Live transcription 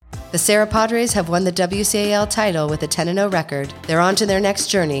The Serra Padres have won the WCAL title with a 10-0 record. They're on to their next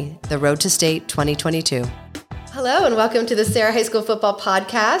journey, the Road to State 2022. Hello and welcome to the Serra High School Football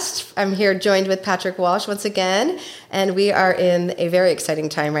Podcast. I'm here joined with Patrick Walsh once again, and we are in a very exciting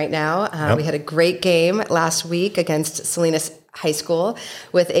time right now. We had a great game last week against Salinas High School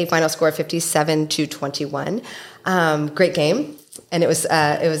with a final score of 57-21. Great game, and it was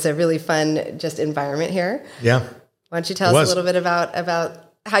a really fun just environment here. Yeah. Why don't you tell us a little bit about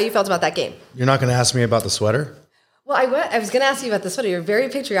how you felt about that game? You're not going to ask me about the sweater? Well, I was going to ask you about the sweater. You're very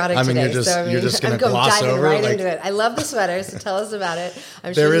patriotic today. You're just going to gloss over right into it. I love the sweater, so tell us about it.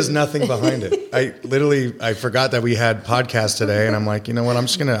 There is nothing behind it. I forgot that we had podcast today, and I'm like, you know what?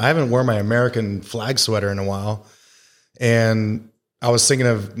 I haven't worn my American flag sweater in a while, and I was thinking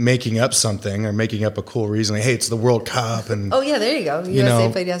of making up something or making up a cool reason. Like, hey, it's the World Cup, and oh yeah, there you go.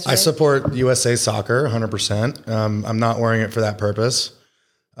 USA played yesterday. I support USA soccer 100%. I'm not wearing it for that purpose.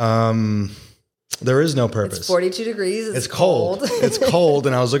 There is no purpose. It's 42 degrees. It's cold. It's cold.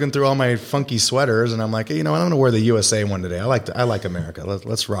 And I was looking through all my funky sweaters and I'm like, you know what? I'm going to wear the USA one today. I like America.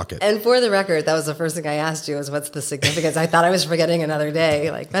 Let's rock it. And for the record, that was the first thing I asked you was what's the significance? I thought I was forgetting another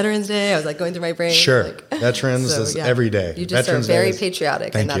day, like Veterans Day. I was like going through my brain. Sure. Veterans is every day. You just Veterans are very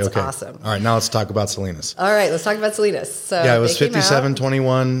patriotic and that's awesome. All right. Now let's talk about Salinas. All right. Let's talk about Salinas. So yeah, it was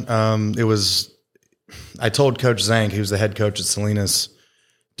 57-21. I told Coach Zank, who's the head coach at Salinas,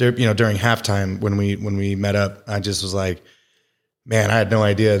 during halftime when we met up, I just was like, man, I had no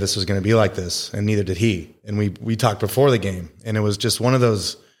idea this was going to be like this, and neither did he. And we talked before the game, and it was just one of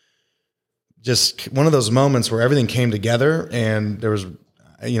those moments where everything came together, and there was,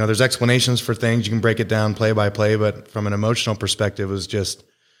 there's explanations for things. You can break it down play by play, but from an emotional perspective, it was just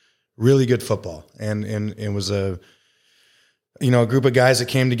really good football, and it was a group of guys that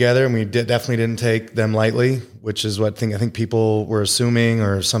came together, and we definitely didn't take them lightly, which is what I think people were assuming,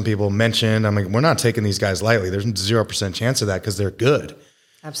 or some people mentioned. I'm like, we're not taking these guys lightly. There's 0% chance of that because they're good.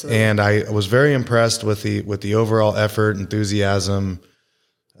 Absolutely. And I was very impressed with the overall effort, enthusiasm,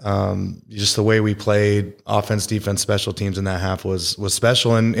 just the way we played offense, defense, special teams in that half was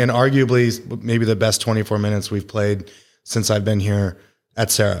special, and arguably maybe the best 24 minutes we've played since I've been here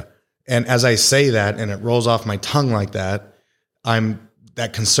at Serra. And as I say that, and it rolls off my tongue like that,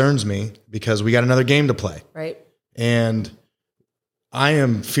 that concerns me because we got another game to play. Right. And I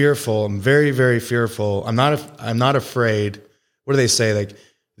am fearful. I'm very, very fearful. I'm not afraid. What do they say? Like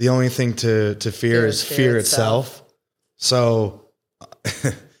the only thing to fear is fear itself. So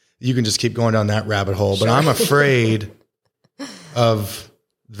you can just keep going down that rabbit hole, but I'm afraid of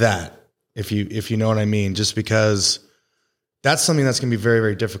that. If you know what I mean, just because that's something that's going to be very,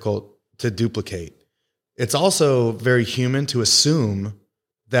 very difficult to duplicate. It's also very human to assume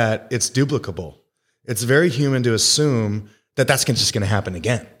that it's duplicable. It's very human to assume that that's just going to happen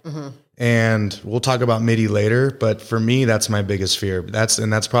again. Mm-hmm. And we'll talk about MIDI later, but for me, that's my biggest fear.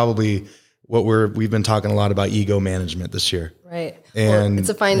 That's probably what we've been talking a lot about, ego management this year. Right. And it's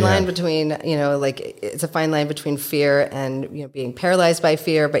a fine line between, it's a fine line between fear and, being paralyzed by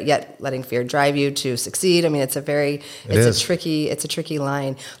fear, but yet letting fear drive you to succeed. I mean, it's a tricky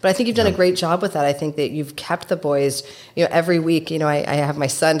line, but I think you've done a great job with that. I think that you've kept the boys, every week, I have my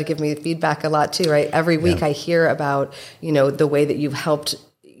son to give me feedback a lot too, right? Every week I hear about, the way that you've helped,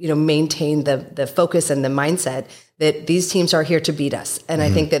 maintain the focus and the mindset that these teams are here to beat us. And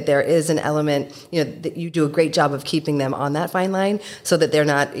I think that there is an element, that you do a great job of keeping them on that fine line so that they're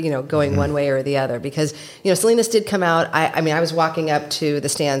not, going one way or the other. Because, Salinas did come out. I was walking up to the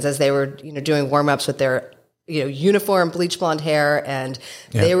stands as they were, doing warm-ups with their, uniform, bleach blonde hair. And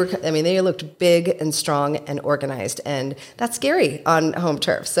they looked big and strong and organized. And that's scary on home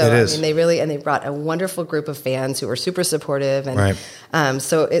turf. So, they brought a wonderful group of fans who were super supportive. And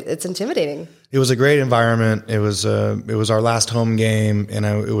so it's intimidating. It was a great environment. It was our last home game, and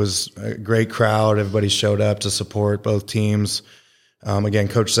it was a great crowd. Everybody showed up to support both teams. Again,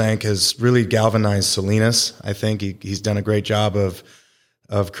 Coach Zank has really galvanized Salinas. I think he's done a great job of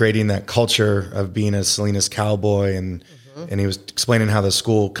creating that culture of being a Salinas Cowboy, and he was explaining how the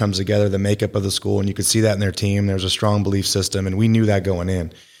school comes together, the makeup of the school, and you could see that in their team. There's a strong belief system, and we knew that going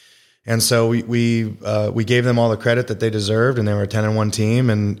in. And so we gave them all the credit that they deserved, and they were a 10-1 team,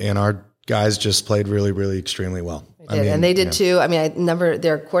 and our guys just played really, really extremely well. And they did too. I mean,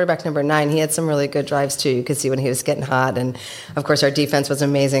 their quarterback number 9, he had some really good drives too. You could see when he was getting hot. And of course, our defense was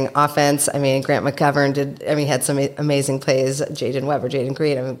amazing. Offense, Grant McGovern had some amazing plays. Jaden Weber, Jaden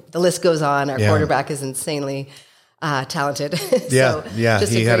Green. The list goes on. Our quarterback is insanely talented. He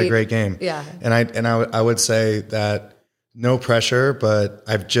had a great game. Yeah. And I would say that no pressure, but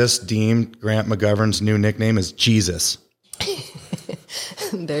I've just deemed Grant McGovern's new nickname as Jesus.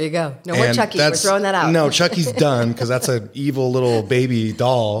 There you go. No more Chucky. We're throwing that out. No, Chucky's done because that's an evil little baby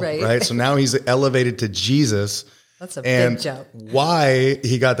doll, right? So now he's elevated to Jesus. That's a big jump. Why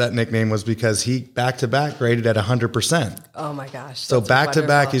he got that nickname was because he back-to-back graded at 100%. Oh my gosh. So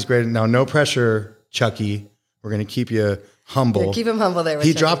back-to-back he's graded. Now, no pressure, Chucky. We're going to keep you humble. Yeah, keep him humble there.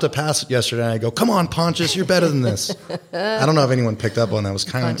 He dropped a pass yesterday, and I go, "Come on, Pontius, you're better than this." I don't know if anyone picked up on that. It was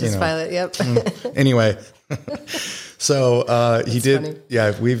kind of, Pontius Pilate, yep. Anyway, so he did. Funny.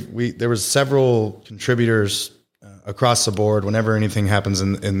 Yeah, there was several contributors across the board. Whenever anything happens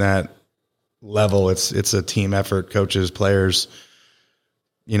in that level, it's a team effort. Coaches, players.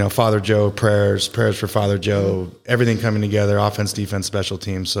 Father Joe, prayers for Father Joe. Everything coming together. Offense, defense, special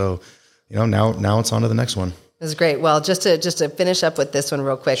teams. So, now it's on to the next one. It was great. Well, just to finish up with this one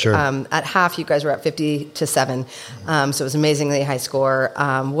real quick. Sure. At half, you guys were at 50-7, so it was amazingly high score.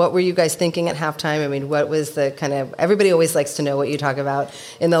 What were you guys thinking at halftime? I mean, what was the kind of, everybody always likes to know what you talk about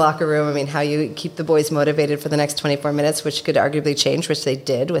in the locker room. I mean, how you keep the boys motivated for the next 24 minutes, which could arguably change, which they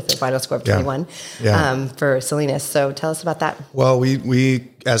did with the final score of 21 for Salinas. So tell us about that. Well, we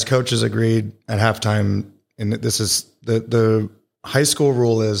as coaches agreed at halftime, and this is the high school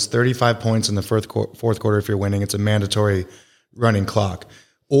rule is 35 points in the fourth quarter if you're winning. It's a mandatory running clock.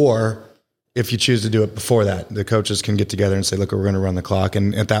 Or if you choose to do it before that, the coaches can get together and say, look, we're going to run the clock.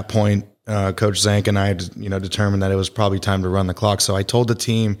 And at that point, Coach Zank and I, determined that it was probably time to run the clock. So I told the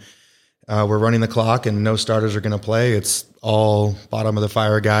team, we're running the clock and no starters are going to play. It's all bottom of the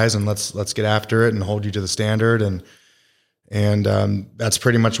fire guys, and let's get after it and hold you to the standard. And that's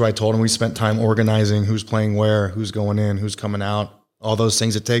pretty much what I told him. We spent time organizing who's playing where, who's going in, who's coming out, all those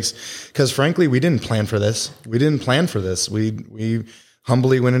things it takes. Because frankly, we didn't plan for this. We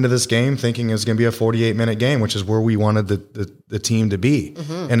humbly went into this game thinking it was going to be a 48-minute game, which is where we wanted the team to be.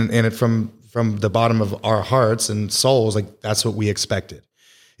 Mm-hmm. And it from the bottom of our hearts and souls, like that's what we expected.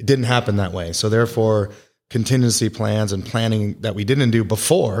 It didn't happen that way. So therefore, contingency plans and planning that we didn't do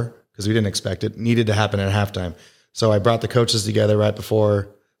before, because we didn't expect it, needed to happen at halftime. So I brought the coaches together right before,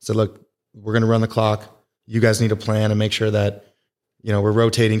 said, look, we're going to run the clock. You guys need to plan and make sure that, we're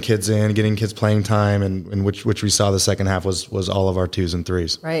rotating kids in, getting kids playing time, and which we saw the second half was all of our 2s and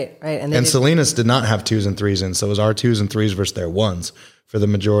 3s. Right. And Salinas did not have 2s and 3s in, so it was our 2s and 3s versus their 1s for the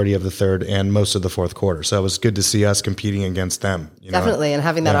majority of the third and most of the fourth quarter. So it was good to see us competing against them. Definitely, and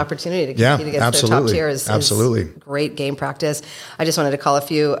having that opportunity to compete against the top tier is great game practice. I just wanted to call a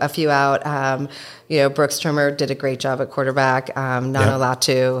few out. Brooks Trimmer did a great job at quarterback. Nano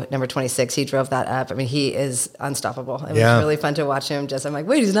Latu, number 26, he drove that up. I mean, he is unstoppable. It was really fun to watch him. I'm like,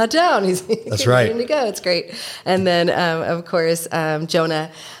 wait, he's not down. He's ready to go. It's great. And then, of course,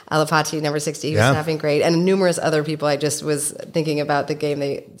 Jonah Alapati, number 60, he was having great. And numerous other people. I just was thinking about the game,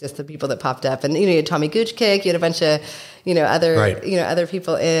 the people that popped up. And, you had Tommy Gooch kick. You had a bunch of, other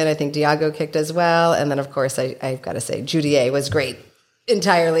people in. I think Diago kicked as well. And then, of course, I've got to say, Judier was great.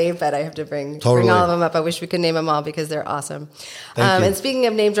 Entirely, but I have to bring all of them up. I wish we could name them all because they're awesome. And speaking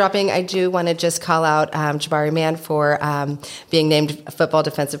of name dropping, I do want to just call out Jabari Mann for being named Football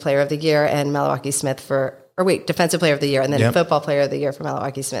Defensive Player of the Year, and Malawaki Smith Defensive Player of the Year, and then Football Player of the Year for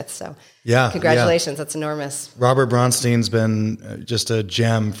Malawaki Smith. So congratulations. That's enormous. Robert Bronstein's been just a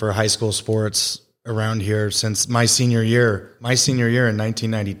gem for high school sports around here since my senior year. My senior year in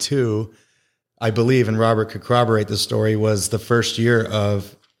 1992, I believe, and Robert could corroborate the story, was the first year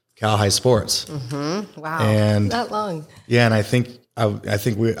of Cal High Sports. Mm-hmm. Wow, and that long. Yeah, and I think I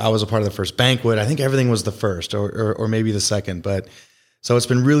was a part of the first banquet. I think everything was the first, or maybe the second. But so it's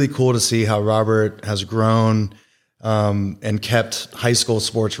been really cool to see how Robert has grown and kept high school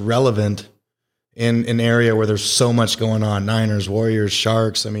sports relevant in an area where there's so much going on. Niners, Warriors,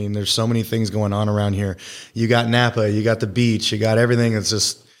 Sharks. I mean, there's so many things going on around here. You got Napa, you got the beach, you got everything. It's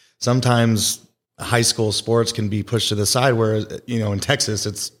just sometimes high school sports can be pushed to the side, where, in Texas,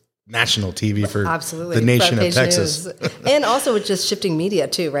 it's national TV for the nation of Texas. And also with just shifting media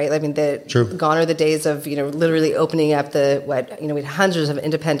too, right? I mean, gone are the days of, literally opening up we had hundreds of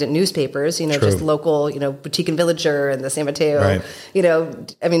independent newspapers, just local, Boutique and Villager and the San Mateo, right.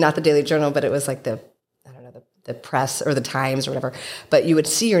 Not the Daily Journal, but it was like the press or the Times or whatever, but you would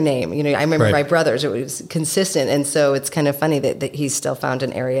see your name. I remember my brothers, it was consistent. And so it's kind of funny that he's still found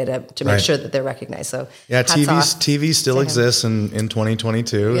an area to make sure that they're recognized. So TV still exists in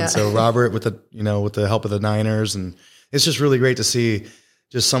 2022. Yeah. And so Robert with the help of the Niners, and it's just really great to see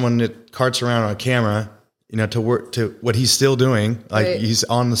just someone that carts around on a camera, to work to what he's still doing. Like he's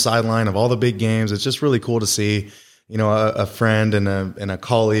on the sideline of all the big games. It's just really cool to see, a friend and a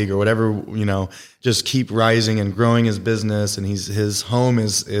colleague or whatever, just keep rising and growing his business. And his home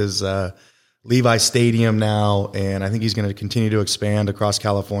is Levi Stadium now, and I think he's going to continue to expand across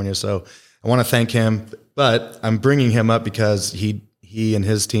California. So I want to thank him, but I'm bringing him up because he and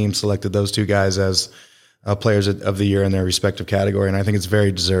his team selected those two guys as players of the year in their respective category, and I think it's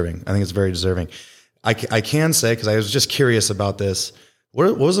very deserving. I can say, because I was just curious about this,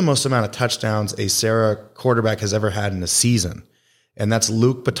 what was the most amount of touchdowns a Serra quarterback has ever had in a season? And that's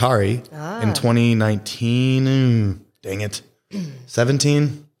Luke Batari in 2019. Dang it.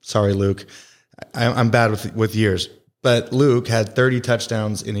 17? Sorry, Luke. I'm bad with years. But Luke had 30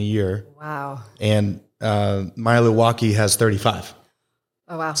 touchdowns in a year. Wow. And Milwaukee has 35.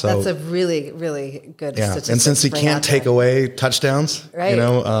 Oh, wow. So, that's a really, really good statistic. And since he can't take away touchdowns,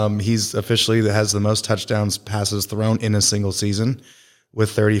 right. He's officially has the most touchdowns passes thrown in a single season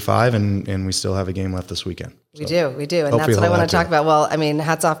with 35, and we still have a game left this weekend. We do. And that's what I want to talk about. Well, I mean,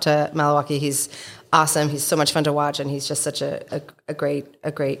 hats off to Milwaukee. He's awesome. He's so much fun to watch, and he's just such a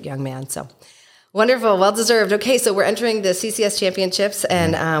great young man. So wonderful. Well-deserved. Okay, so we're entering the CCS championships,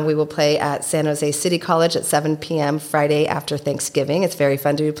 and we will play at San Jose City College at 7 p.m. Friday after Thanksgiving. It's very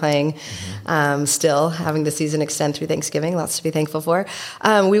fun to be playing still, having the season extend through Thanksgiving. Lots to be thankful for.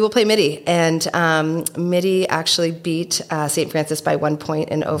 We will play Midi, and Midi actually beat St. Francis by 1 point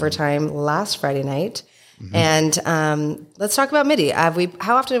in overtime last Friday night. And let's talk about Midi.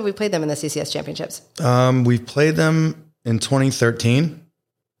 How often have we played them in the CCS championships? We've played them in 2013.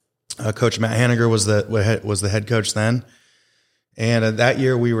 Coach Matt Haniger was the head coach then, and that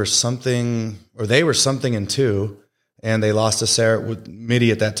year they were something and 2, and they lost to Serra. Midi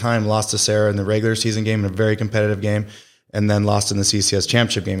at that time lost to Serra in the regular season game in a very competitive game, and then lost in the CCS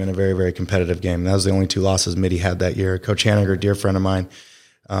championship game in a very, very competitive game. And that was the only 2 losses Midi had that year. Coach Haniger, dear friend of mine,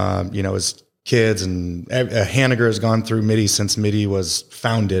 his kids, and Haniger has gone through Midi since Midi was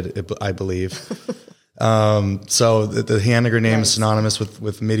founded, I believe. So the Haniger name is synonymous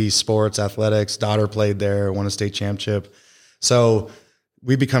with Midi sports, athletics. Daughter played there, won a state championship. So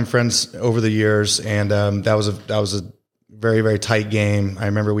we become friends over the years, and that was a very, very tight game. I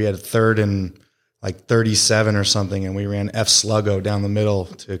remember we had a 3rd and like 37 or something, and we ran F Sluggo down the middle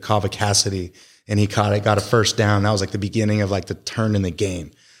to Kava Cassidy, and he got a first down. That was like the beginning of like the turn in the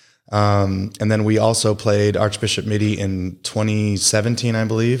game. And then we also played Archbishop Midi in 2017, I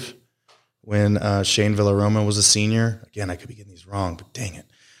believe, when Shane Villaroma was a senior. Again, I could be getting these wrong, but dang it.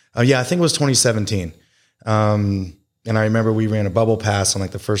 I think it was 2017. And I remember we ran a bubble pass on like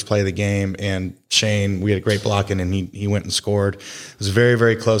the first play of the game, and Shane, we had a great blocking, and he went and scored. It was a very,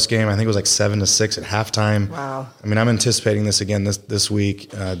 very close game. I think it was like 7-6 at halftime. Wow. I mean, I'm anticipating this again this week.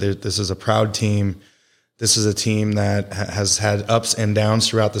 This is a proud team. This is a team that has had ups and downs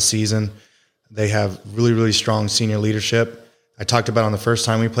throughout the season. They have really, really strong senior leadership. I talked about on the first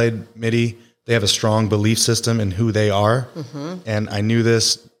time we played Midi, they have a strong belief system in who they are. Mm-hmm. And I knew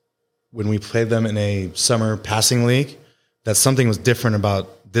this when we played them in a summer passing league, that something was different about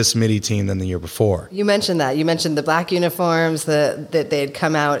this Midi team than the year before. You mentioned that. You mentioned the black uniforms, that they had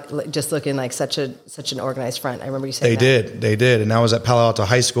come out just looking like such an organized front. I remember you saying They did. And I was at Palo Alto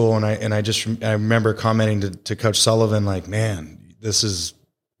High School, and I remember commenting to Coach Sullivan, like, man, there's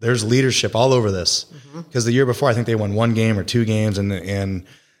leadership all over this. Because the year before, I think they won 1 game or 2 games, and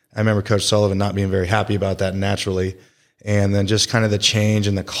I remember Coach Sullivan not being very happy about that naturally. And then just kind of the change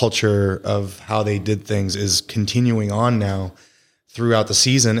and the culture of how they did things is continuing on now throughout the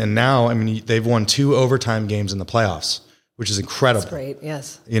season. And now, I mean, they've won 2 overtime games in the playoffs, which is incredible. That's great,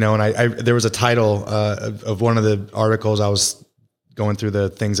 yes. And I there was a title of one of the articles. I was going through the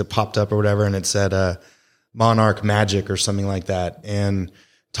things that popped up or whatever, and it said Monarch Magic or something like that. And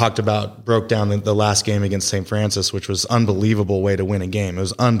broke down the last game against St. Francis, which was unbelievable way to win a game. It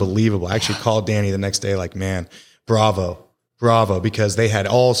was unbelievable. I actually called Danny the next day like, man, bravo, because they had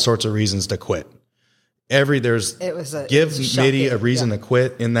all sorts of reasons to quit. Give Midi a reason to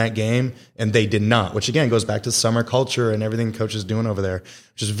quit in that game, and they did not, which again goes back to summer culture and everything coach is doing over there,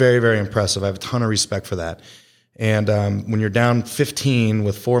 which is very, very impressive. I have a ton of respect for that. And when you're down 15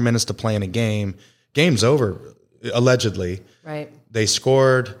 with 4 minutes to play in a game, game's over, allegedly. Right. They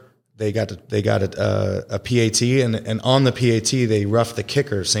scored. They got a PAT, and on the PAT they roughed the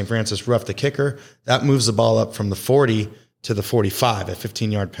kicker. St. Francis roughed the kicker. That moves the ball up from the 40 to the 45, a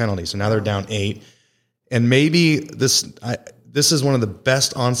 15-yard penalty. So now they're down 8. And maybe this is one of the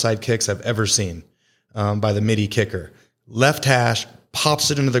best onside kicks I've ever seen by the Midi kicker. Left hash, pops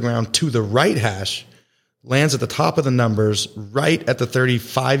it into the ground to the right hash, lands at the top of the numbers, right at the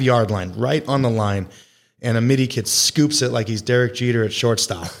 35-yard line, right on the line. And a Midi kid scoops it like he's Derek Jeter at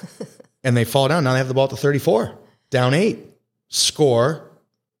shortstop. And they fall down. Now they have the ball at the 34. Down 8. Score.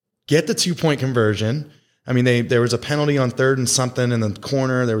 Get the 2-point conversion. I mean, there was a penalty on 3rd and something in the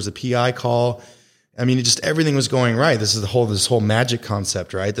corner. There was a PI call. I mean, everything was going right. This is this whole magic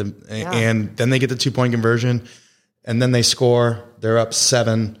concept, right? And then they get the 2-point conversion, and then they score. They're up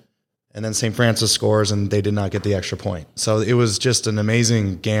 7, and then St. Francis scores, and they did not get the extra point. So it was just an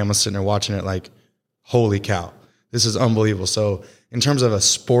amazing game. I was sitting there watching it like, holy cow, this is unbelievable. So in terms of a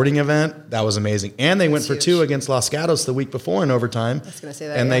sporting event, that was amazing. And they went for huge. 2 against Los Gatos the week before in overtime. I was going to say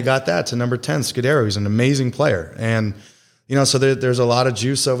that, and they got that to number 10, Scudero. He's an amazing player. And, so there's a lot of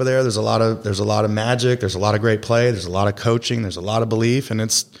juice over there. There's a lot of magic. There's a lot of great play. There's a lot of coaching. There's a lot of belief. And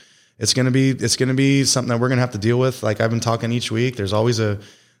it's going to be something that we're going to have to deal with. Like I've been talking each week, there's always a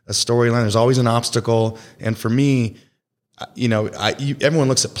storyline. There's always an obstacle. And for me, everyone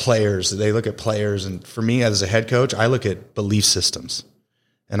looks at players. They look at players. And for me as a head coach, I look at belief systems.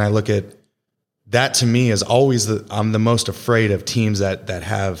 And I look at that. To me is always I'm the most afraid of teams that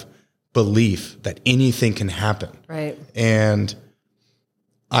have belief that anything can happen. Right. And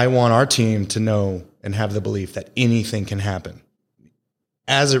I want our team to know and have the belief that anything can happen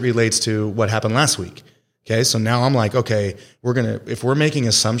as it relates to what happened last week. Okay. So now I'm like, okay, if we're making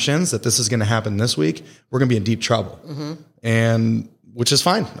assumptions that this is going to happen this week, we're going to be in deep trouble. Mm-hmm. And which is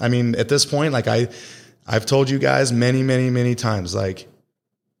fine. I mean, at this point, like I've told you guys many, many, many times, like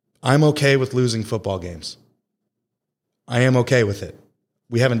I'm okay with losing football games. I am okay with it.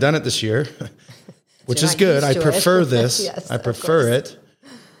 We haven't done it this year, which is good. I prefer this. Yes, I prefer it.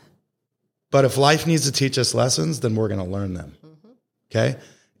 But if life needs to teach us lessons, then we're going to learn them. Mm-hmm. Okay.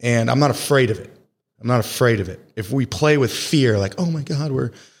 And I'm not afraid of it. If we play with fear, like, oh my God,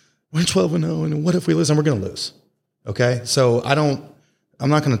 we're 12-0, and what if we lose? And we're going to lose. Okay. So I'm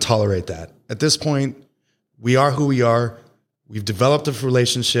not going to tolerate that. At this point, we are who we are. We've developed the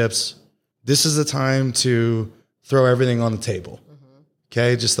relationships. This is the time to throw everything on the table. Mm-hmm.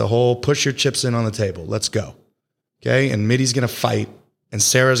 Okay. Just the whole push your chips in on the table. Let's go. Okay. And Mitty's going to fight, and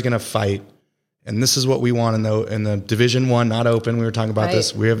Sarah's going to fight. And this is what we want in the Division I, not open. We were talking about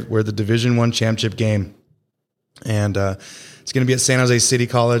this. We're the Division I championship game. And it's going to be at San Jose City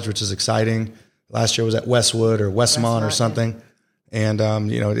College, which is exciting. Last year was at Westwood or Westmont or something. Yeah. And,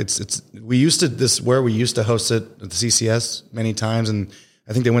 we used to host it at the CCS many times. And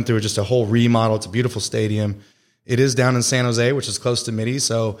I think they went through just a whole remodel. It's a beautiful stadium. It is down in San Jose, which is close to Mitty.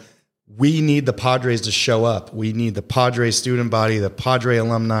 So we need the Padres to show up. We need the Padre student body, the Padre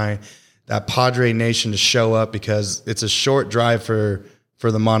alumni, that Padre Nation to show up, because it's a short drive for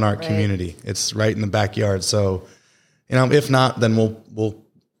the Monarch community. It's right in the backyard. So, if not, then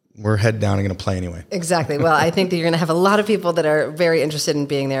we're head down and going to play anyway. Exactly. Well, I think that you're going to have a lot of people that are very interested in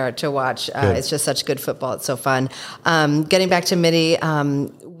being there to watch. It's just such good football. It's so fun. Getting back to Mitty,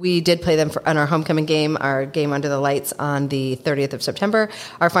 we did play them on our homecoming game, our game under the lights on the 30th of September.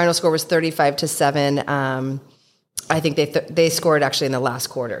 Our final score was 35-7. I think they scored actually in the last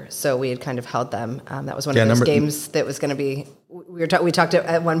quarter, so we had kind of held them. That was one of those games that was going to be. We talked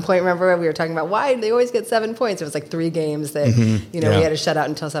at one point. Remember, we were talking about why they always get 7 points. It was like 3 games that we had to shut out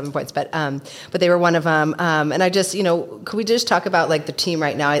until 7 points. But they were one of them. And I just could we just talk about like the team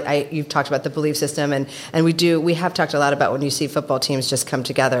right now? You've talked about the belief system, and we have talked a lot about when you see football teams just come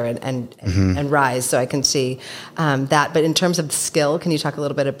together and rise. So I can see that. But in terms of the skill, can you talk a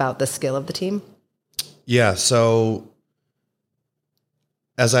little bit about the skill of the team? Yeah, so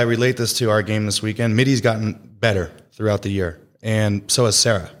as I relate this to our game this weekend, Mitty's gotten better throughout the year, and so has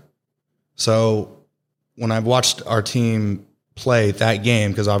Sarah. So when I've watched our team play that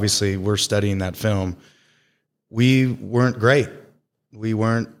game, because obviously we're studying that film, we weren't great.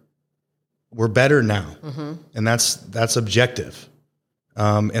 We're better now, and that's objective.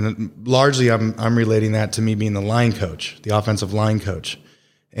 And largely I'm relating that to me being the line coach, the offensive line coach.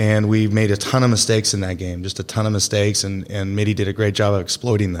 And we made a ton of mistakes in that game, just a ton of mistakes, and Mitty did a great job of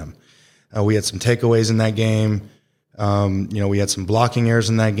exploiting them. We had some takeaways in that game. We had some blocking errors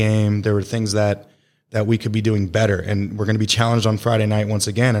in that game. There were things that we could be doing better, and we're going to be challenged on Friday night once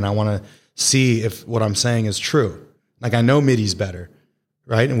again, and I want to see if what I'm saying is true. Like, I know Mitty's better,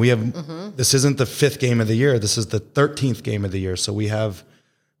 right? And we have this isn't the 5th game of the year. This is the 13th game of the year. So we have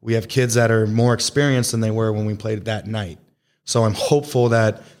kids that are more experienced than they were when we played that night. So I'm hopeful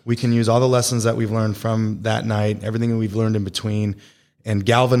that we can use all the lessons that we've learned from that night, everything that we've learned in between, and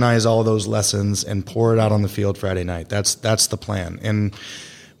galvanize all those lessons and pour it out on the field Friday night. That's the plan. And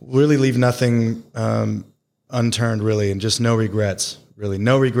really leave nothing unturned, really, and just no regrets. Really,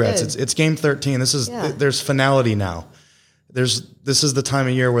 no regrets. It's game 13. There's finality now. This is the time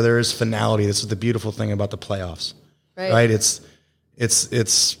of year where there is finality. This is the beautiful thing about the playoffs. Right?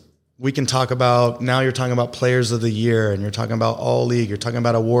 It's we can talk about, now you're talking about players of the year, and you're talking about all league, you're talking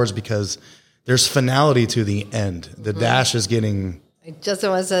about awards, because there's finality to the end. The dash is getting. I just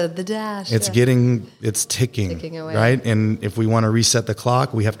almost said the dash. It's it's ticking away. Right? And if we want to reset the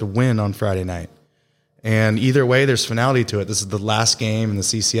clock, we have to win on Friday night. And either way, there's finality to it. This is the last game in the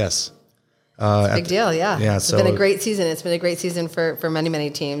CCS. Big deal, yeah. Yeah, it's been a great season. It's been a great season for many,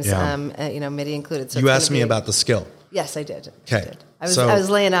 many teams, Midi included. So you asked me about the skill. Yes, I did. Okay. I was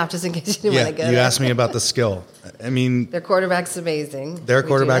laying off just in case you didn't want to go you there. asked me about the skill. I mean, their quarterback's amazing. Their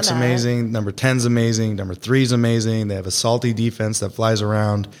quarterback's amazing. Number 10's amazing. Number 3's amazing. They have a salty defense that flies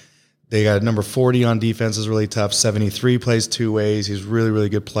around. They got number 40 on defense is really tough. 73 plays two ways. He's a really, really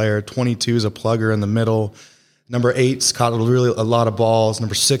good player. 22 is a plugger in the middle. Number 8's caught a lot of balls.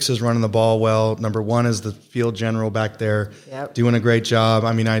 Number 6 is running the ball well. Number 1 is the field general back there, doing a great job.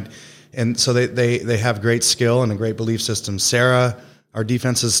 I mean, and so they have great skill and a great belief system. Sarah, our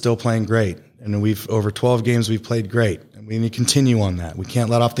defense is still playing great, and we've over 12 games we've played great, and we need to continue on that. We can't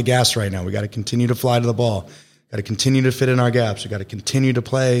let off the gas right now. We got to continue to fly to the ball. Got to continue to fit in our gaps. We got to continue to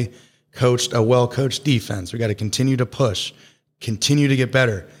play a well-coached defense. We got to continue to push, continue to get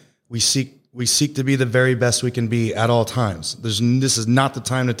better. We seek to be the very best we can be at all times. This is not the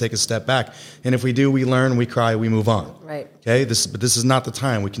time to take a step back. And if we do, we learn, we cry, we move on. Right. Okay. But this is not the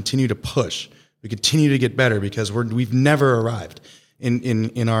time. We continue to push. We continue to get better because we've never arrived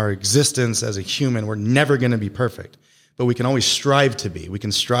in our existence as a human. We're never going to be perfect, but we can always strive to be. We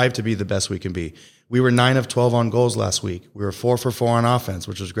can strive to be the best we can be. We were 9 of 12 on goals last week. We were 4 for 4 on offense,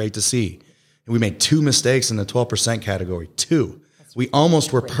 which was great to see. And we made 2 mistakes in the 12% category. 2. We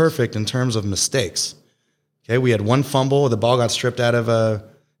almost were perfect in terms of mistakes. Okay, we had 1 fumble. The ball got stripped out of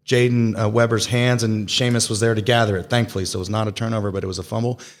Jaden Weber's hands, and Seamus was there to gather it, thankfully. So it was not a turnover, but it was a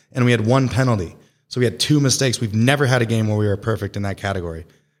fumble. And we had 1 penalty. So we had 2 mistakes. We've never had a game where we were perfect in that category,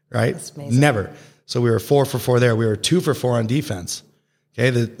 right? That's amazing. Never. So we were 4 for 4 there. We were 2 for 4 on defense. Okay,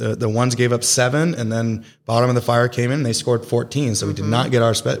 the ones gave up 7, and then bottom of the fire came in, and they scored 14. So we did not get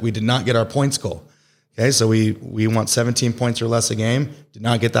our points goal. Okay, so we want 17 points or less a game. Did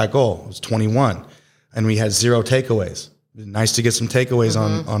not get that goal. It was 21, and we had 0 takeaways. Nice to get some takeaways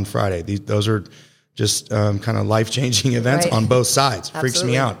on Friday. Those are just kind of life-changing events on both sides. Absolutely. Freaks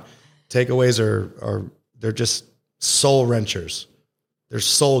me out. Takeaways they're just soul wrenchers. They're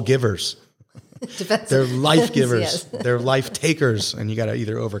soul givers. They're life givers. Yes. They're life takers, and you got to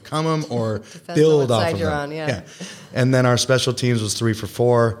either overcome them or build off of them. Yeah. And then our special teams was 3 for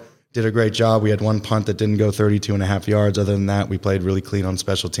 4. Did a great job. We had 1 punt that didn't go 32.5 yards. Other than that, we played really clean on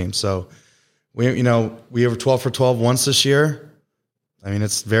special teams. So we were 12 for 12 once this year. I mean,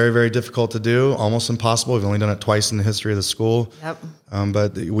 it's very, very difficult to do, almost impossible. We've only done it twice in the history of the school. Yep.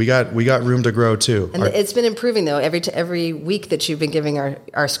 But we got room to grow too. And it's been improving though. Every week that you've been giving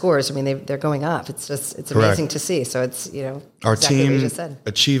our scores, I mean, they're going up. It's amazing to see. So it's our exactly team what you just said.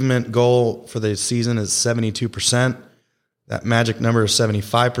 Achievement goal for the season is 72%. That magic number is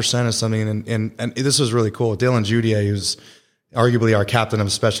 75% is something. And this was really cool. Dylan Judier, who's arguably our captain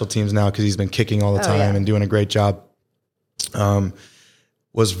of special teams now because he's been kicking all the time and doing a great job.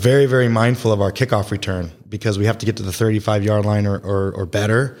 Was very, very mindful of our kickoff return because we have to get to the 35-yard line or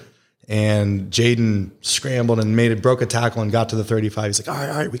better. And Jaden scrambled and broke a tackle and got to the 35. He's like,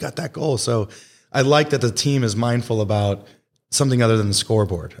 all right, we got that goal. So I like that the team is mindful about something other than the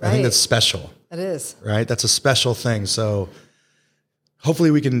scoreboard. Right. I think that's special. It is. Right? That's a special thing. So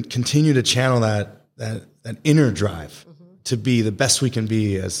hopefully we can continue to channel that inner drive to be the best we can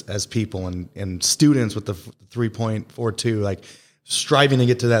be as people and students with the 3.42, like striving to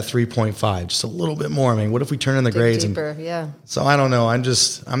get to that 3.5, just a little bit more. I mean, what if we turn in the grades? Deeper, yeah. So I don't know.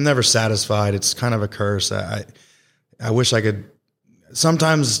 I'm never satisfied. It's kind of a curse. I wish I could.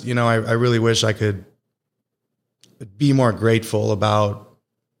 Sometimes, I really wish I could be more grateful about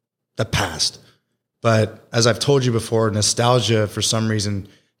the past. But as I've told you before, nostalgia for some reason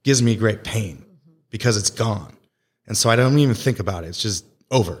gives me great pain because it's gone. And so I don't even think about it. It's just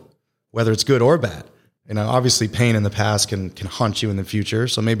over, whether it's good or bad. Obviously pain in the past can haunt you in the future.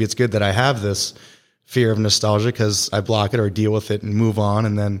 So maybe it's good that I have this fear of nostalgia because I block it or deal with it and move on.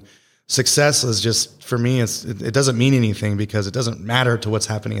 And then success is just, for me, it doesn't mean anything because it doesn't matter to what's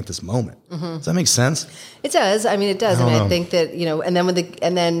happening at this moment. Does that make sense? It does. I mean, it does. I think that,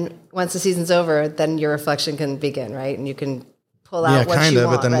 and then once the season's over, then your reflection can begin, right? And you can pull out what you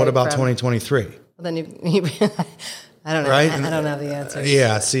want. But then what about 2023? Well, then you I don't know. Right? I don't know the answer.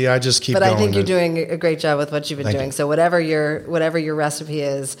 Yeah. See, I just keep going. But I think you're doing a great job with what you've been doing. So whatever your recipe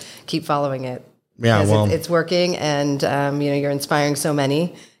is, keep following it. Yeah. Well, it's working, and you're inspiring so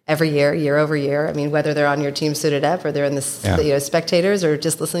many every year over year. I mean, whether they're on your team suited up or they're in the spectators or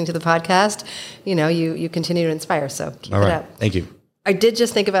just listening to the podcast, you continue to inspire. So keep it up. Thank you. I did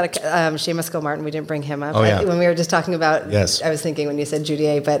just think about Seamus Gilmartin. We didn't bring him up. Oh, yeah. When we were just talking about, yes. I was thinking when you said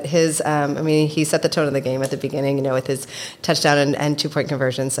Judier, but his, he set the tone of the game at the beginning, with his touchdown and 2-point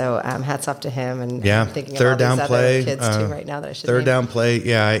conversion. So hats off to him. And yeah, thinking third of all down these play, other kids too right now that I should third name. Down play.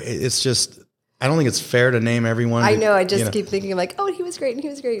 Yeah, it's just, I don't think it's fair to name everyone. I know. I just keep thinking like, oh, he was great and he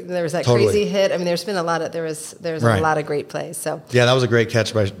was great. And there was that crazy hit. There's been a lot of there's a lot of great plays. So yeah, that was a great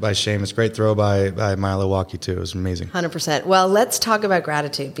catch by Seamus. Great throw by Milo Walkie too. It was amazing. 100%. Well, let's talk about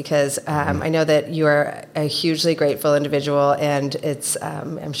gratitude because I know that you are a hugely grateful individual, and it's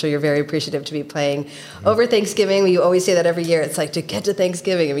I'm sure you're very appreciative to be playing over Thanksgiving. You always say that every year. It's like to get to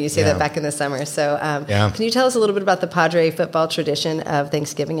Thanksgiving. You say that back in the summer. So can you tell us a little bit about the Padre football tradition of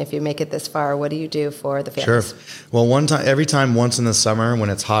Thanksgiving? If you make it this far, what do you do for the families? Sure. Well, once in the summer when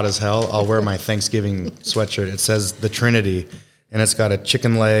it's hot as hell, I'll wear my Thanksgiving sweatshirt. It says the Trinity, and it's got a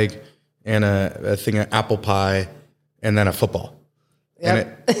chicken leg and a thing of apple pie and then a football.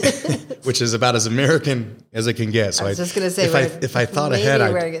 Yep. And which is about as American as it can get. So I was just going to say, if I thought ahead,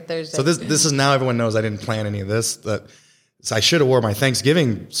 so this is now everyone knows I didn't plan any of this. So I should have wore my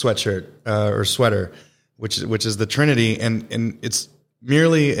Thanksgiving sweatshirt or sweater, which is the Trinity, and it's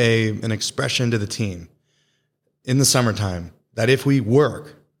merely an expression to the team in the summertime that if we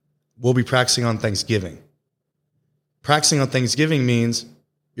work, we'll be practicing on Thanksgiving. Practicing on Thanksgiving means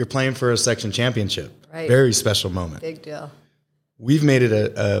you're playing for a section championship. Right. Very special moment. Big deal. We've made it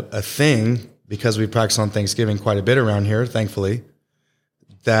a thing because we practice on Thanksgiving quite a bit around here, thankfully,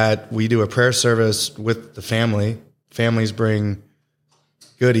 that we do a prayer service with the family. Families bring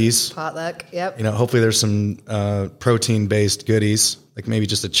goodies. Potluck, yep. Hopefully there's some protein-based goodies, like maybe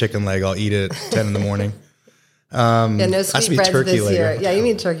just a chicken leg. I'll eat it at 10 in the morning. No sweetbreads this leg, year. right? Yeah, you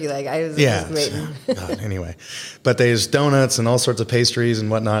mean turkey leg. I was waiting. God, anyway, but there's donuts and all sorts of pastries and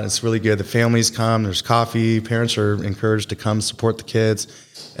whatnot. It's really good. The families come. There's coffee. Parents are encouraged to come support the kids,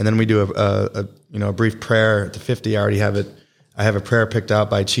 and then we do a brief prayer at the 50. I already have it. I have a prayer picked out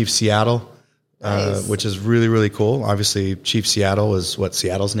by Chief Seattle. Nice. Which is really, really cool. Obviously, Chief Seattle is what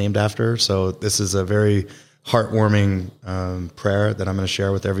Seattle's named after. So this is a very heartwarming prayer that I'm going to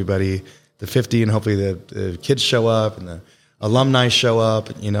share with everybody. The 50, and hopefully the kids show up and the alumni show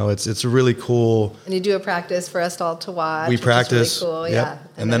up. It's really cool. And you do a practice for us all to watch. We practice. Really cool. Yep.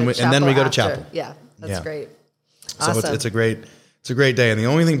 Yeah. And then we go to chapel. Yeah, that's great. Awesome. So it's a great day. And the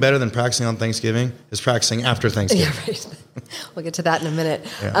only thing better than practicing on Thanksgiving is practicing after Thanksgiving. Yeah, right. We'll get to that in a minute.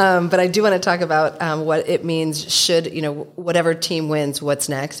 Yeah. But I do want to talk about what it means should, whatever team wins, what's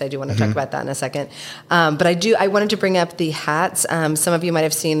next. I do want to talk about that in a second. But I wanted to bring up the hats. Some of you might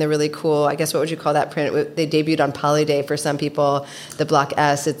have seen the really cool, I guess, what would you call that print? They debuted on Poly Day for some people, the Block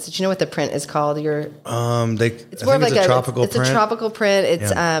S. Do you know what the print is called? It's more like a tropical print. It's a tropical print.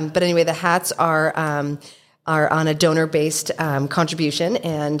 But anyway, the hats are on a donor-based contribution,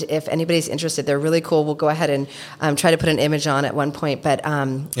 and if anybody's interested, they're really cool. We'll go ahead and try to put an image on at one point, but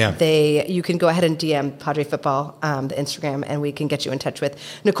you can go ahead and DM Padre Football, the Instagram, and we can get you in touch with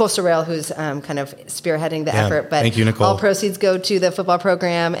Nicole Sorrell, who's kind of spearheading the effort. But thank you, Nicole. All proceeds go to the football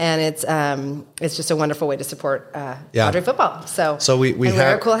program, and it's just a wonderful way to support Padre Football. So we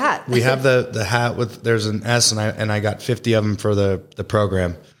wear a cool hat. We have the hat with there's an S, and I got 50 of them for the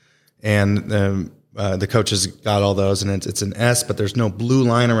program, and the coaches got all those, and it's an S, but there's no blue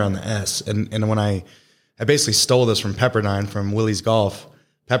line around the S. And when I basically stole this from Pepperdine, from Willie's Golf.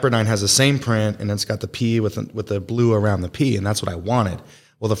 Pepperdine has the same print, and it's got the P with the blue around the P, and that's what I wanted.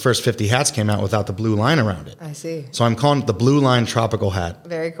 Well, the first 50 hats came out without the blue line around it. I see. So I'm calling it the Blue Line Tropical Hat.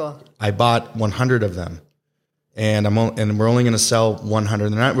 Very cool. I bought 100 of them, and we're only going to sell 100.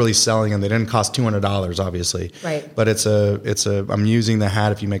 They're not really selling them. They didn't cost $200, obviously. Right. But I'm using the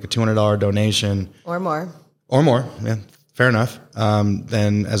hat. If you make a $200 donation or more, yeah, fair enough.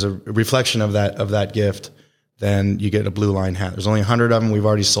 Then as a reflection of that gift, then you get a Blue Line hat. There's only 100 of them. We've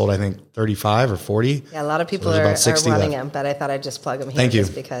already sold, I think, 35 or 40. Yeah, a lot of people are wanting them, but I thought I'd just plug them here. Thank you.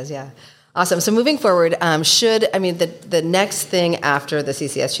 Just because, yeah. Awesome. So moving forward, the next thing after the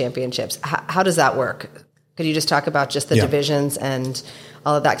CCS championships, how does that work? Could you just talk about just the divisions and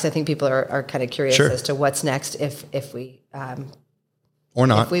all of that? Because I think people are kind of curious as to what's next if we or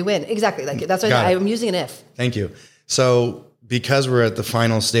not if we win. Exactly. Like that's why I'm using an if. Thank you. So because we're at the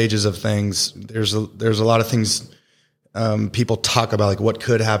final stages of things, there's a lot of things people talk about, like what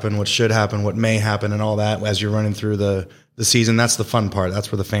could happen, what should happen, what may happen, and all that as you're running through the season. That's the fun part.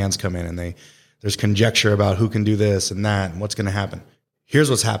 That's where the fans come in, and there's conjecture about who can do this and that and what's going to happen. Here's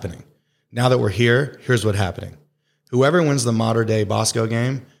what's happening. Now that we're here, here's what's happening. Whoever wins the Mater Dei Bosco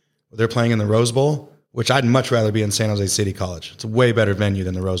game, they're playing in the Rose Bowl, which I'd much rather be in San Jose City College. It's a way better venue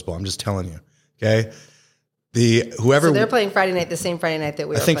than the Rose Bowl. I'm just telling you. Okay. So they're playing Friday night, the same Friday night that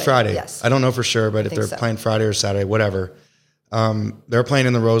we were playing. I think Friday. Yes. I don't know for sure, but if they're playing Friday or Saturday, whatever, they're playing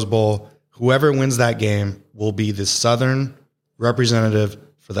in the Rose Bowl. Whoever wins that game will be the Southern representative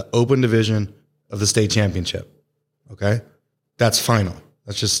for the open division of the state championship. Okay? That's final.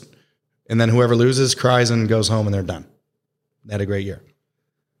 That's just, and then whoever loses cries and goes home and they're done. They had a great year.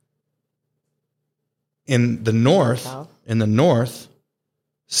 In the North,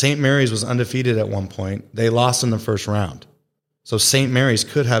 St. Mary's was undefeated at one point. They lost in the first round. So St. Mary's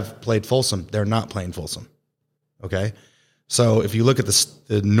could have played Folsom. They're not playing Folsom. Okay? So if you look at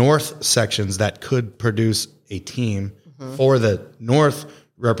the North sections that could produce a team for the North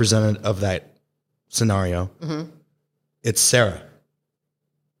representative of that scenario, it's Sarah.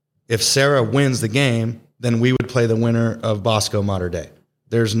 If Sarah wins the game, then we would play the winner of Bosco Mater Dei.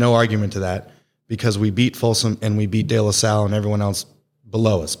 There's no argument to that because we beat Folsom and we beat De La Salle and everyone else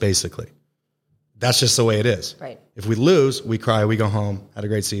below us, basically. That's just the way it is. Right. If we lose, we cry, we go home, had a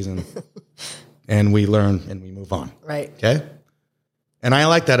great season, and we learn and we move on. Right. Okay? And I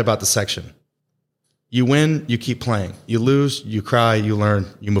like that about the section. You win, you keep playing. You lose, you cry, you learn,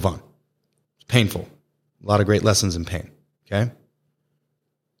 you move on. It's painful. A lot of great lessons in pain. Okay?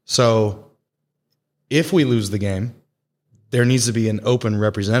 So if we lose the game, there needs to be an open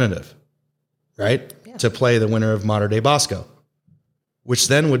representative, right? Yeah. To play the winner of Mater Dei Bosco, which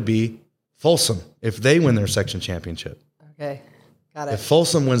then would be Folsom if they win their section championship. Okay, got it. If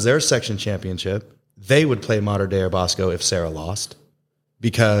Folsom wins their section championship, they would play Mater Dei or Bosco if Sarah lost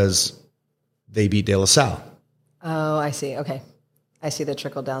because they beat De La Salle. Oh, I see. Okay. I see the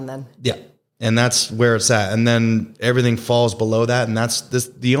trickle down then. Yeah. And that's where it's at. And then everything falls below that. And that's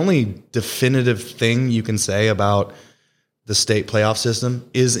the only definitive thing you can say about the state playoff system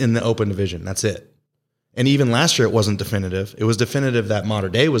is in the open division. That's it. And even last year, it wasn't definitive. It was definitive that Mater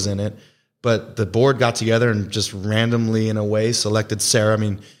Dei was in it, but the board got together and just randomly, in a way, selected Sarah. I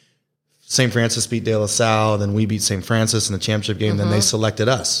mean, St. Francis beat De La Salle, then we beat St. Francis in the championship game, then they selected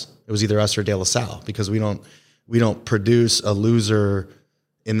us. It was either us or De La Salle because we don't produce a loser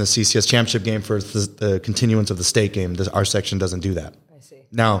in the CCS championship game for the continuance of the state game. Our section doesn't do that. I see.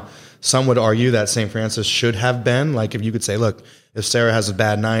 Now, some would argue that St. Francis should have been, like if you could say, look, if Sarah has a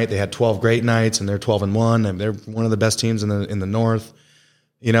bad night, they had 12 great nights and they're 12-1 and they're one of the best teams in the North,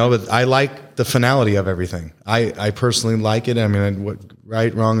 but I like the finality of everything. I personally like it. I mean,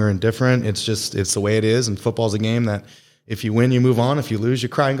 right, wrong, or indifferent, it's the way it is. And football's a game that if you win, you move on. If you lose, you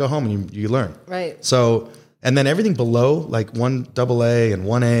cry and go home and you learn. Right. So, and then everything below, like 1AA and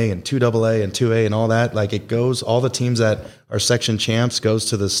 1A and 2AA and 2A and all that, like it goes, all the teams that are section champs goes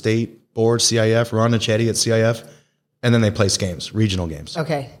to the state board, CIF, Ron Nichetti at CIF, and then they place games, regional games.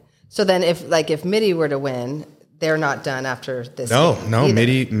 Okay. So then if Midi were to win, they're not done after this No,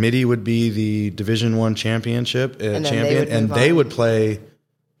 either. Midi would be the Division I championship champion, and they would play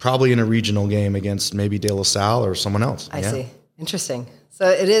probably in a regional game against maybe De La Salle or someone else. I see. Interesting. So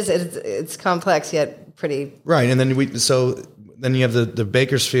it's complex yet pretty right. And then then you have the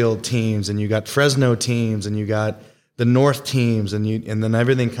Bakersfield teams, and you got Fresno teams, and you got the North teams, and then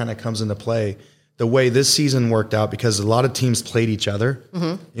everything kind of comes into play. The way this season worked out, because a lot of teams played each other.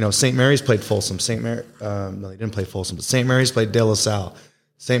 St. Mary's played Folsom. No, they didn't play Folsom, but St. Mary's played De La Salle.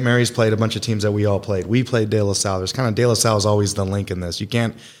 St. Mary's played a bunch of teams that we all played. We played De La Salle. There's kind of De La Salle is always the link in this. You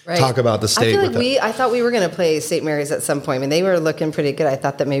can't talk about the state. I feel like I thought we were going to play St. Mary's at some point. I mean, they were looking pretty good. I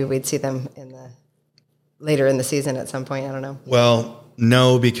thought that maybe we'd see them later in the season at some point. I don't know. Well,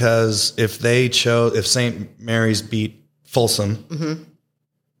 no, because if St. Mary's beat Folsom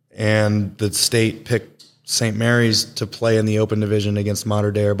and the state picked St. Mary's to play in the open division against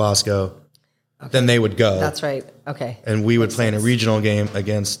Mater Dei or Bosco, then they would go. That's right. Okay. And we would play in a regional game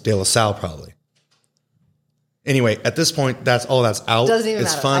against De La Salle probably. Anyway, at this point, that's out. Doesn't even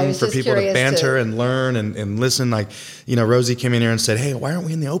it's matter. fun for people to banter and learn and listen. Like, Rosie came in here and said, hey, why aren't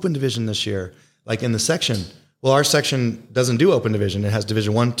we in the open division this year? Like in the section. Well, our section doesn't do open division. It has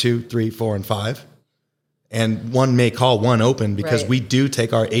division 1, 2, 3, 4, and 5. And one may call one open because we do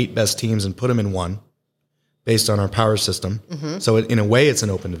take our 8 best teams and put them in one based on our power system. So in a way, it's an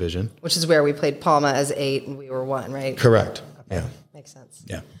open division. Which is where we played Palma as 8 and we were 1, right? Correct. Okay. Yeah. Makes sense.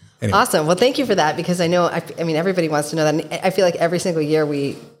 Yeah. Anyway. Awesome. Well, thank you for that, because I know, everybody wants to know that. And I feel like every single year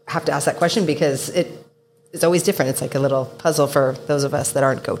we have to ask that question because it's always different. It's like a little puzzle for those of us that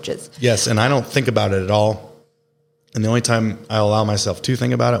aren't coaches. Yes. And I don't think about it at all. And the only time I allow myself to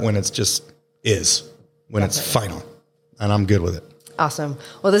think about it when it's just when it's final, and I'm good with it. Awesome.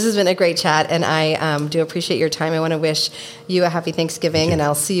 Well, this has been a great chat, and I do appreciate your time. I want to wish you a happy Thanksgiving, and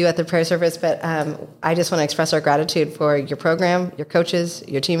I'll see you at the prayer service. But I just want to express our gratitude for your program, your coaches,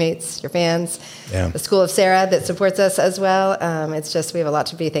 your teammates, your fans, the School of Sarah that supports us as well. It's just, we have a lot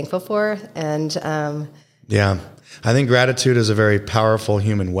to be thankful for. And I think gratitude is a very powerful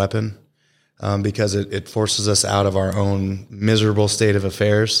human weapon because it forces us out of our own miserable state of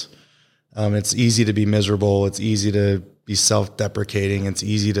affairs. It's easy to be miserable. It's easy to be self-deprecating. It's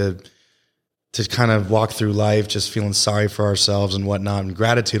easy to kind of walk through life just feeling sorry for ourselves and whatnot. And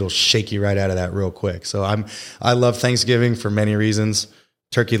gratitude will shake you right out of that real quick. So I love Thanksgiving for many reasons.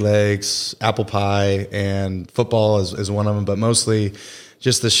 Turkey legs, apple pie, and football is one of them. But mostly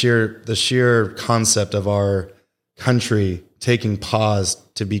just the sheer concept of our country taking pause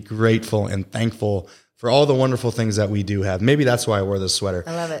to be grateful and thankful for all the wonderful things that we do have. Maybe that's why I wore this sweater.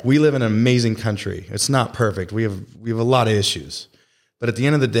 I love it. We live in an amazing country. It's not perfect. We have a lot of issues. But at the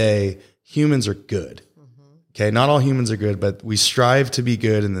end of the day, humans are good. Mm-hmm. Okay, not all humans are good, but we strive to be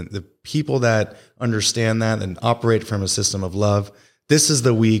good. And the people that understand that and operate from a system of love, this is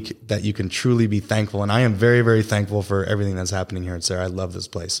the week that you can truly be thankful. And I am very, very thankful for everything that's happening here at Sarah. I love this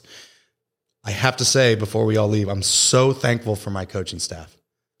place. I have to say, before we all leave, I'm so thankful for my coaching staff.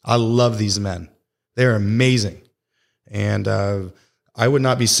 I love these men. They're amazing. And I would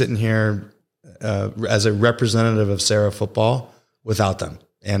not be sitting here as a representative of Sarah football without them.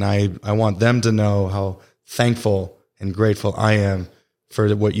 And I want them to know how thankful and grateful I am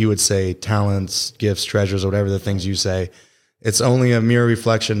for what you would say, talents, gifts, treasures, whatever the things you say. It's only a mere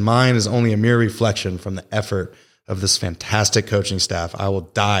reflection. Mine is only a mere reflection from the effort of this fantastic coaching staff. I will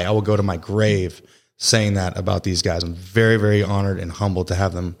die. I will go to my grave saying that about these guys. I'm very, very honored and humbled to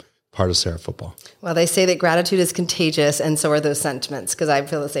have them part of Sarah football. Well, they say that gratitude is contagious, and so are those sentiments, because I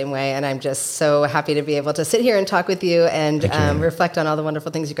feel the same way. And I'm just so happy to be able to sit here and talk with you and reflect on all the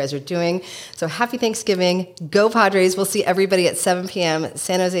wonderful things you guys are doing. So happy Thanksgiving. Go Padres. We'll see everybody at 7 p.m. at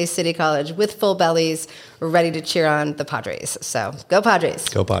San Jose City College with full bellies. We're ready to cheer on the Padres. So go Padres.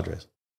 Go Padres.